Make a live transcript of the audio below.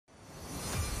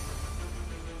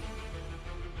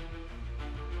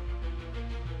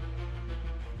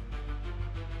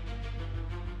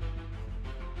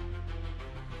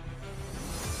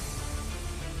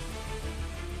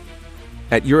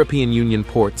At European Union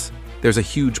ports, there's a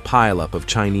huge pileup of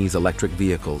Chinese electric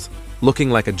vehicles, looking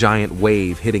like a giant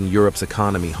wave hitting Europe's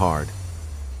economy hard.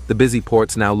 The busy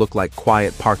ports now look like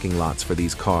quiet parking lots for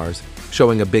these cars,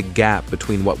 showing a big gap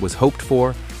between what was hoped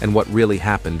for and what really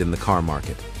happened in the car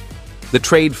market. The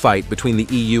trade fight between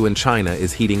the EU and China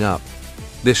is heating up.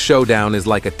 This showdown is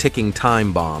like a ticking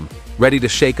time bomb, ready to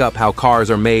shake up how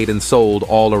cars are made and sold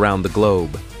all around the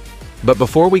globe. But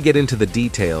before we get into the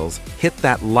details, hit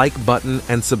that like button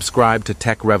and subscribe to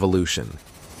Tech Revolution.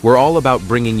 We're all about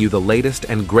bringing you the latest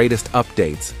and greatest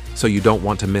updates, so you don't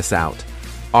want to miss out.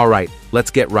 Alright, let's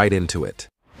get right into it.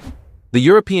 The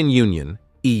European Union,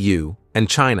 EU, and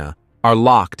China are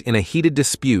locked in a heated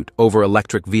dispute over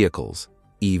electric vehicles,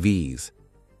 EVs.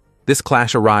 This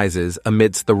clash arises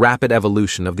amidst the rapid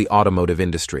evolution of the automotive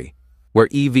industry, where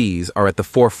EVs are at the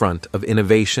forefront of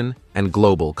innovation and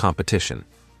global competition.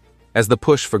 As the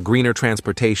push for greener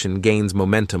transportation gains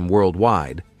momentum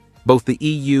worldwide, both the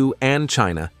EU and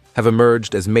China have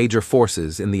emerged as major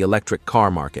forces in the electric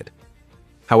car market.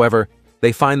 However,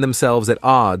 they find themselves at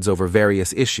odds over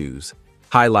various issues,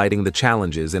 highlighting the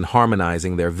challenges in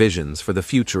harmonizing their visions for the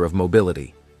future of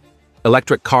mobility.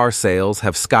 Electric car sales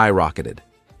have skyrocketed.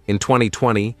 In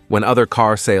 2020, when other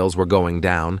car sales were going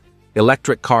down,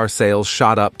 electric car sales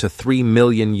shot up to 3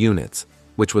 million units,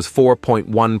 which was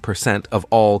 4.1% of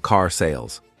all car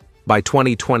sales. By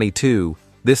 2022,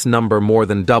 this number more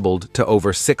than doubled to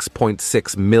over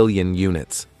 6.6 million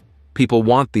units. People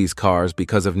want these cars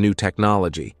because of new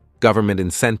technology, government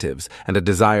incentives, and a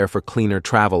desire for cleaner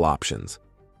travel options.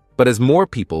 But as more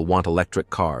people want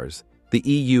electric cars, the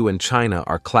EU and China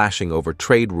are clashing over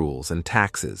trade rules and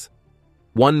taxes.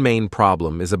 One main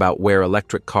problem is about where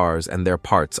electric cars and their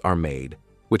parts are made,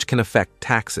 which can affect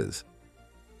taxes.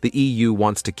 The EU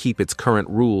wants to keep its current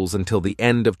rules until the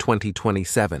end of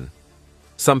 2027.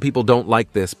 Some people don't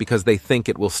like this because they think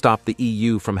it will stop the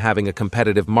EU from having a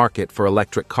competitive market for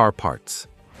electric car parts.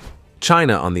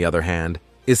 China, on the other hand,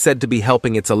 is said to be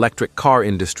helping its electric car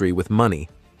industry with money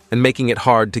and making it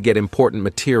hard to get important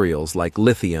materials like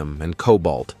lithium and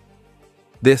cobalt.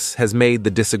 This has made the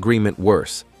disagreement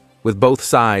worse, with both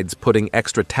sides putting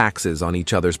extra taxes on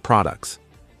each other's products.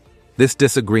 This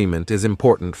disagreement is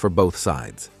important for both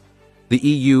sides. The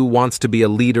EU wants to be a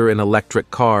leader in electric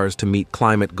cars to meet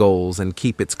climate goals and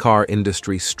keep its car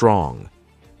industry strong.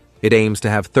 It aims to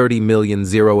have 30 million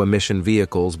zero-emission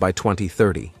vehicles by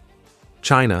 2030.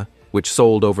 China, which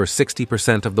sold over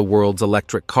 60% of the world's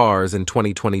electric cars in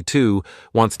 2022,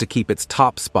 wants to keep its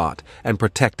top spot and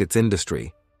protect its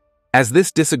industry. As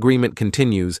this disagreement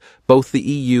continues, both the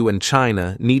EU and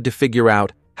China need to figure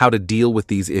out how to deal with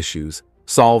these issues,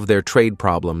 solve their trade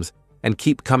problems, and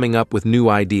keep coming up with new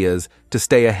ideas to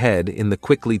stay ahead in the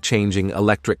quickly changing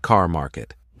electric car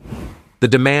market. The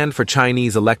demand for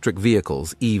Chinese electric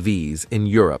vehicles, EVs, in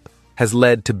Europe has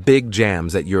led to big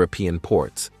jams at European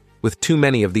ports, with too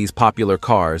many of these popular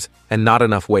cars and not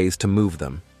enough ways to move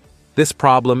them. This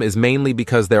problem is mainly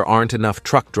because there aren't enough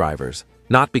truck drivers,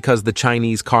 not because the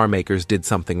Chinese car makers did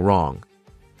something wrong.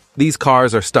 These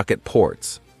cars are stuck at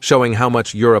ports, showing how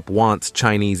much Europe wants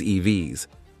Chinese EVs.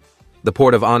 The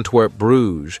port of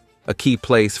Antwerp-Bruges, a key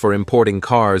place for importing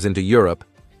cars into Europe,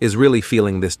 is really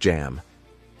feeling this jam.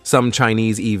 Some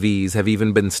Chinese EVs have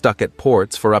even been stuck at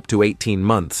ports for up to 18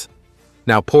 months.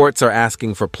 Now ports are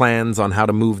asking for plans on how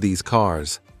to move these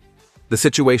cars. The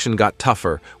situation got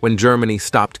tougher when Germany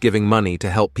stopped giving money to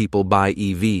help people buy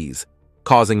EVs,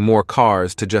 causing more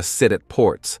cars to just sit at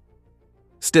ports.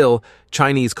 Still,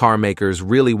 Chinese car makers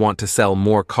really want to sell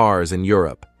more cars in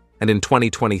Europe, and in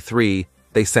 2023,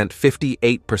 they sent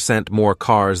 58% more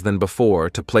cars than before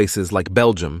to places like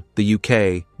Belgium, the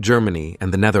UK, Germany,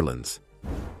 and the Netherlands.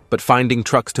 But finding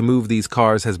trucks to move these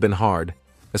cars has been hard,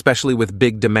 especially with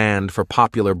big demand for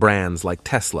popular brands like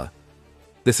Tesla.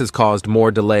 This has caused more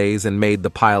delays and made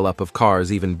the pileup of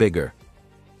cars even bigger.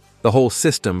 The whole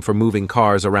system for moving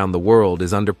cars around the world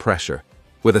is under pressure,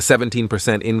 with a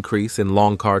 17% increase in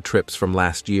long car trips from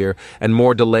last year and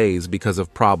more delays because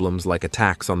of problems like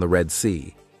attacks on the Red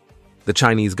Sea. The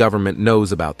Chinese government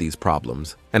knows about these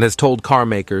problems and has told car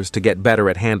makers to get better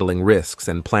at handling risks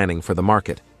and planning for the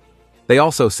market. They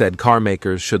also said car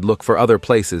makers should look for other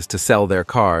places to sell their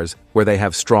cars where they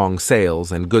have strong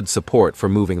sales and good support for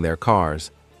moving their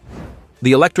cars.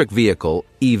 The electric vehicle,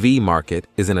 EV market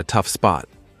is in a tough spot.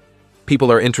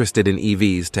 People are interested in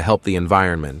EVs to help the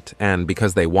environment and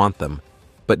because they want them,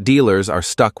 but dealers are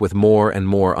stuck with more and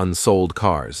more unsold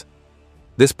cars.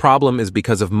 This problem is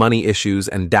because of money issues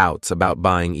and doubts about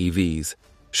buying EVs,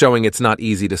 showing it's not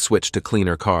easy to switch to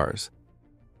cleaner cars.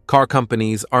 Car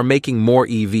companies are making more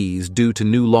EVs due to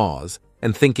new laws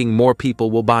and thinking more people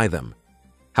will buy them.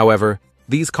 However,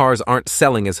 these cars aren't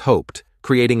selling as hoped,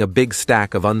 creating a big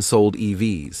stack of unsold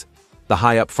EVs. The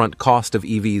high upfront cost of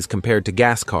EVs compared to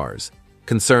gas cars,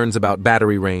 concerns about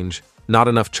battery range, not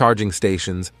enough charging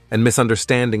stations, and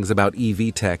misunderstandings about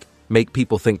EV tech make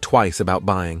people think twice about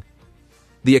buying.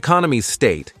 The economy's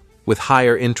state, with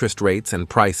higher interest rates and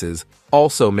prices,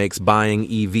 also makes buying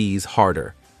EVs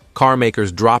harder. Car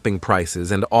makers dropping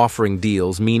prices and offering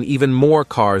deals mean even more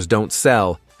cars don't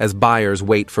sell as buyers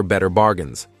wait for better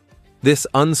bargains. This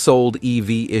unsold EV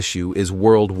issue is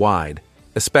worldwide,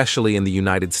 especially in the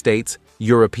United States,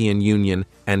 European Union,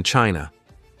 and China.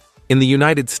 In the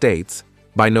United States,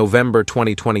 by November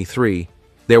 2023,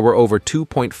 there were over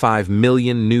 2.5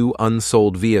 million new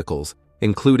unsold vehicles,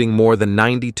 including more than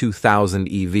 92,000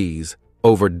 EVs,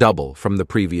 over double from the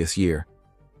previous year.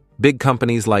 Big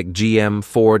companies like GM,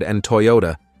 Ford, and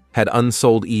Toyota had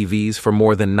unsold EVs for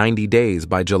more than 90 days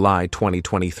by July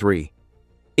 2023.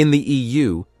 In the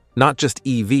EU, not just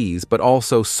EVs but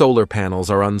also solar panels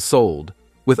are unsold,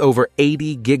 with over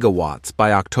 80 gigawatts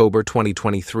by October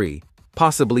 2023,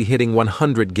 possibly hitting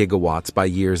 100 gigawatts by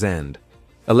year's end.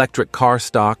 Electric car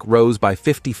stock rose by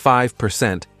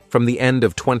 55% from the end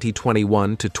of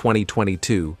 2021 to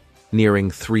 2022,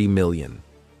 nearing 3 million.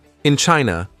 In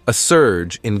China, a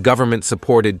surge in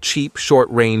government-supported cheap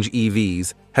short-range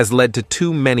EVs has led to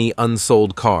too many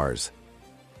unsold cars.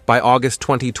 By August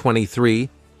 2023,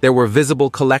 there were visible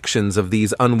collections of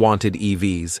these unwanted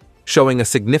EVs, showing a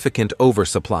significant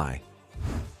oversupply.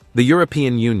 The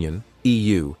European Union,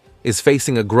 EU, is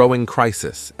facing a growing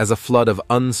crisis as a flood of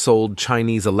unsold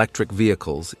Chinese electric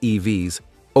vehicles, EVs,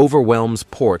 overwhelms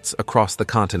ports across the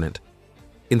continent.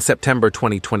 In September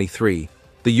 2023,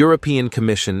 the European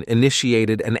Commission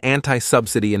initiated an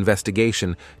anti-subsidy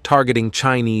investigation targeting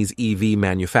Chinese EV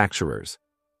manufacturers.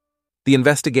 The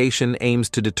investigation aims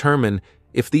to determine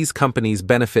if these companies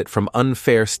benefit from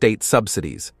unfair state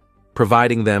subsidies,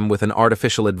 providing them with an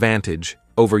artificial advantage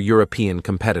over European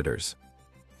competitors.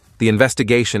 The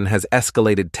investigation has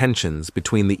escalated tensions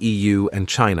between the EU and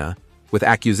China, with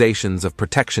accusations of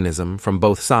protectionism from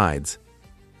both sides.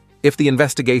 If the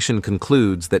investigation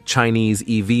concludes that Chinese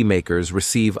EV makers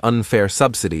receive unfair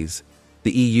subsidies,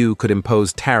 the EU could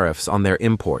impose tariffs on their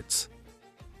imports.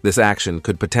 This action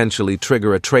could potentially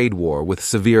trigger a trade war with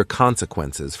severe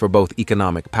consequences for both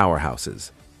economic powerhouses.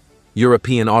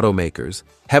 European automakers,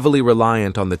 heavily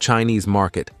reliant on the Chinese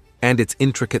market and its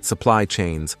intricate supply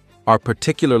chains, are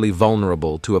particularly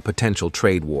vulnerable to a potential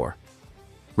trade war.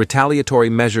 Retaliatory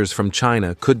measures from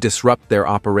China could disrupt their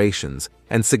operations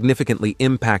and significantly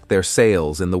impact their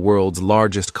sales in the world's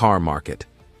largest car market.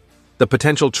 The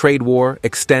potential trade war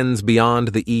extends beyond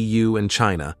the EU and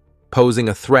China, posing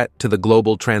a threat to the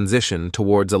global transition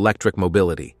towards electric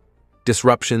mobility.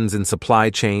 Disruptions in supply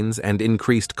chains and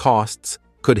increased costs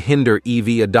could hinder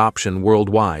EV adoption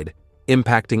worldwide,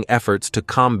 impacting efforts to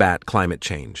combat climate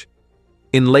change.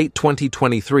 In late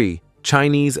 2023,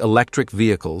 Chinese electric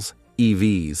vehicles,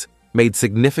 EVs, made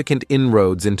significant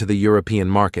inroads into the European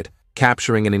market,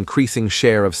 capturing an increasing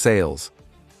share of sales.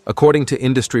 According to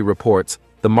industry reports,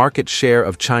 the market share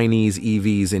of Chinese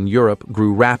EVs in Europe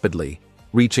grew rapidly,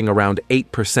 reaching around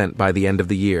 8% by the end of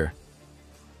the year.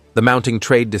 The mounting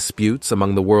trade disputes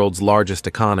among the world's largest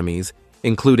economies,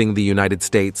 including the United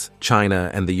States, China,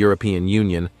 and the European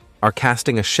Union, are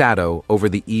casting a shadow over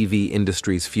the EV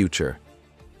industry's future.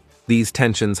 These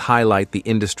tensions highlight the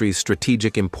industry's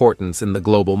strategic importance in the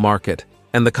global market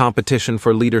and the competition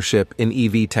for leadership in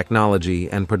EV technology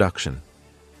and production.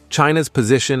 China's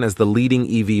position as the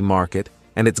leading EV market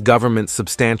and its government's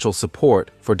substantial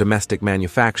support for domestic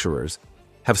manufacturers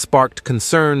have sparked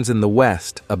concerns in the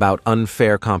West about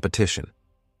unfair competition.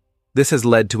 This has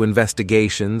led to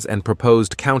investigations and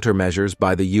proposed countermeasures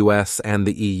by the US and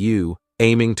the EU,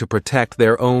 aiming to protect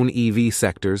their own EV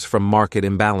sectors from market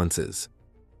imbalances.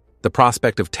 The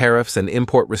prospect of tariffs and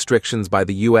import restrictions by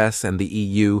the US and the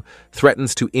EU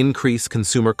threatens to increase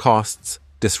consumer costs,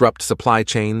 disrupt supply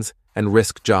chains, and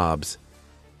risk jobs.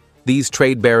 These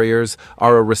trade barriers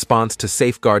are a response to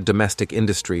safeguard domestic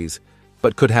industries,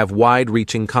 but could have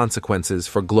wide-reaching consequences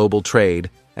for global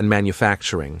trade and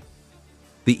manufacturing.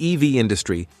 The EV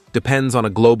industry depends on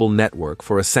a global network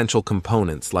for essential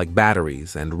components like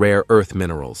batteries and rare earth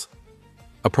minerals.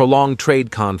 A prolonged trade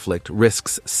conflict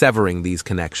risks severing these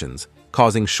connections,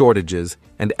 causing shortages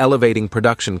and elevating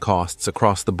production costs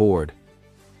across the board.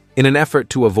 In an effort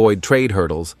to avoid trade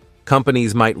hurdles,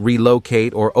 companies might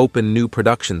relocate or open new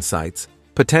production sites,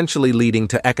 potentially leading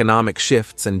to economic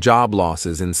shifts and job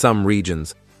losses in some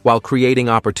regions, while creating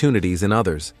opportunities in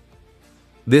others.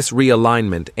 This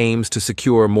realignment aims to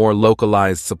secure more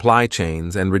localized supply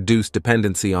chains and reduce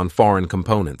dependency on foreign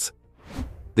components.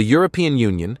 The European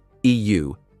Union,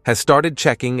 EU, has started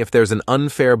checking if there's an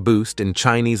unfair boost in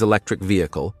Chinese electric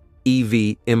vehicle,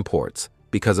 EV, imports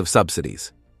because of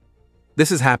subsidies.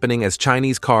 This is happening as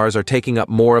Chinese cars are taking up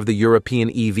more of the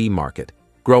European EV market,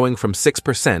 growing from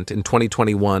 6% in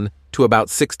 2021 to about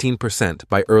 16%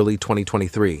 by early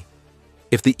 2023.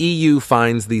 If the EU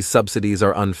finds these subsidies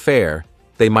are unfair,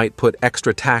 they might put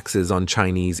extra taxes on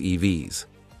Chinese EVs.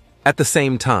 At the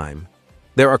same time,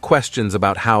 there are questions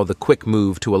about how the quick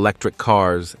move to electric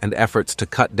cars and efforts to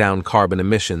cut down carbon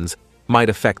emissions might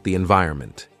affect the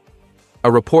environment.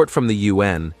 A report from the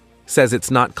UN says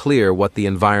it's not clear what the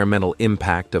environmental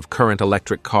impact of current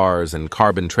electric cars and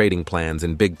carbon trading plans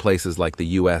in big places like the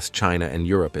US, China, and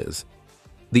Europe is.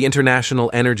 The International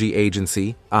Energy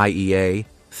Agency, IEA,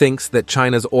 thinks that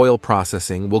China's oil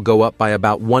processing will go up by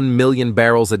about 1 million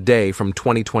barrels a day from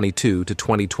 2022 to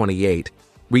 2028,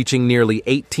 reaching nearly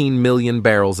 18 million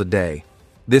barrels a day.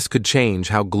 This could change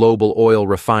how global oil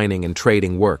refining and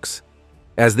trading works.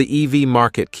 As the EV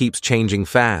market keeps changing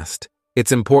fast,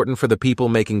 it's important for the people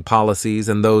making policies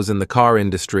and those in the car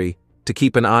industry to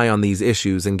keep an eye on these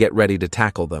issues and get ready to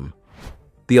tackle them.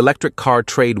 The electric car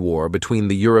trade war between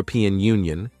the European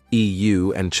Union,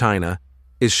 EU, and China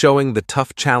is showing the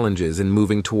tough challenges in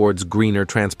moving towards greener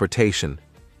transportation,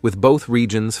 with both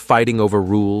regions fighting over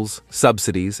rules,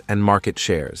 subsidies, and market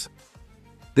shares.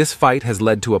 This fight has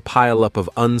led to a pileup of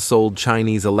unsold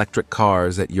Chinese electric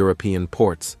cars at European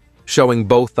ports, showing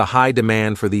both the high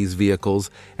demand for these vehicles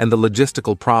and the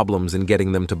logistical problems in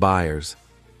getting them to buyers.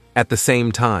 At the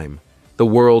same time, the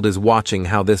world is watching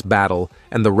how this battle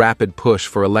and the rapid push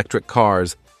for electric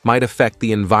cars might affect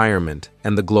the environment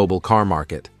and the global car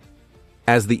market.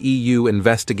 As the EU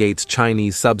investigates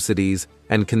Chinese subsidies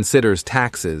and considers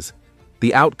taxes,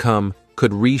 the outcome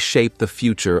could reshape the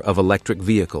future of electric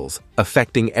vehicles,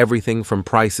 affecting everything from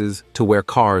prices to where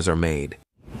cars are made.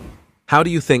 How do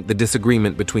you think the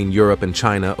disagreement between Europe and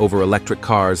China over electric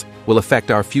cars will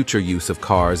affect our future use of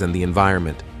cars and the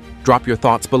environment? Drop your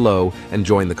thoughts below and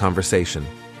join the conversation.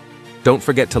 Don't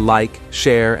forget to like,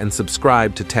 share, and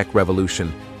subscribe to Tech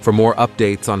Revolution for more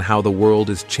updates on how the world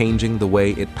is changing the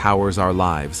way it powers our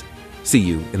lives. See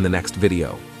you in the next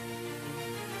video.